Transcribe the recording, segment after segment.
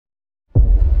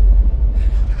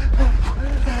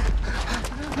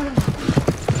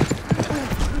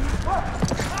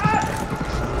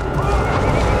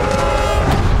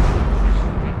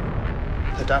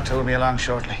Beckinsale will be along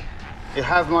shortly. You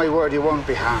have my word you won't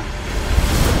be harmed.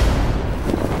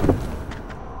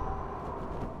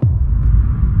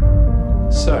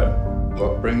 So,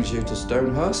 what brings you to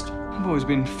Stonehurst? I've always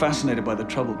been fascinated by the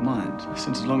troubled mind,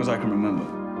 since as long as I can remember.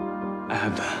 I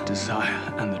have the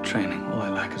desire and the training. All I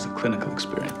lack is the clinical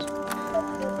experience.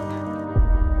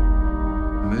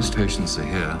 Most patients are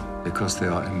here because they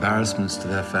are embarrassments to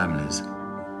their families.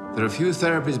 There are few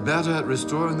therapies better at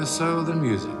restoring the soul than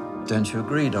music. Don't you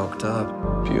agree, Doctor?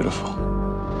 Beautiful.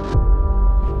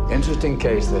 Interesting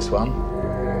case, this one.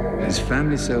 His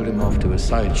family sold him off to a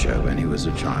sideshow when he was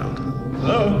a child.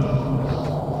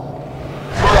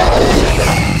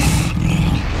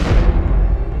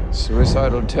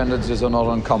 Suicidal tendencies are not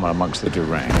uncommon amongst the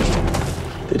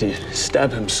deranged. Did he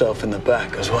stab himself in the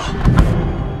back as well?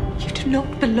 You do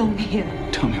not belong here.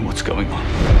 Tell me what's going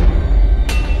on.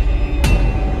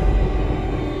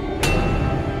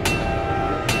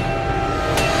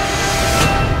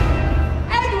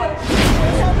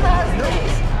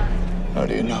 How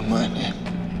do you know my name?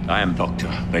 I am Dr.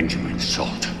 Benjamin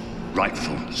Salt,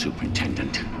 rightful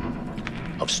superintendent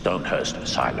of Stonehurst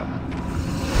Asylum.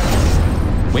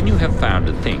 When you have found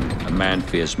the thing a man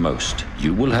fears most,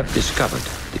 you will have discovered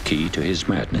the key to his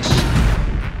madness.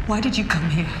 Why did you come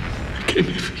here? I came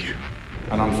here for you.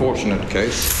 An unfortunate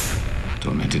case.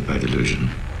 Tormented by delusion.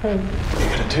 What are you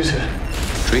gonna do to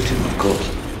him? Treat him, of course.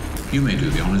 You may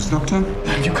do the honors, Doctor.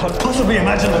 You can't possibly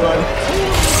imagine the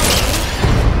violence.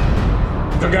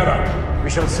 Together, we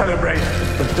shall celebrate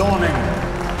the dawning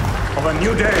of a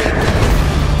new day.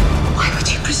 Why would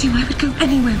you presume I would go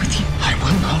anywhere with you? I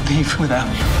will not leave without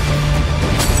you.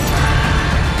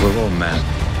 We're all mad.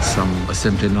 Some are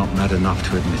simply not mad enough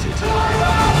to admit it.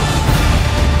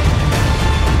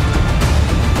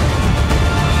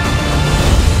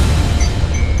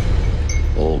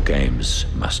 All games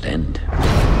must end.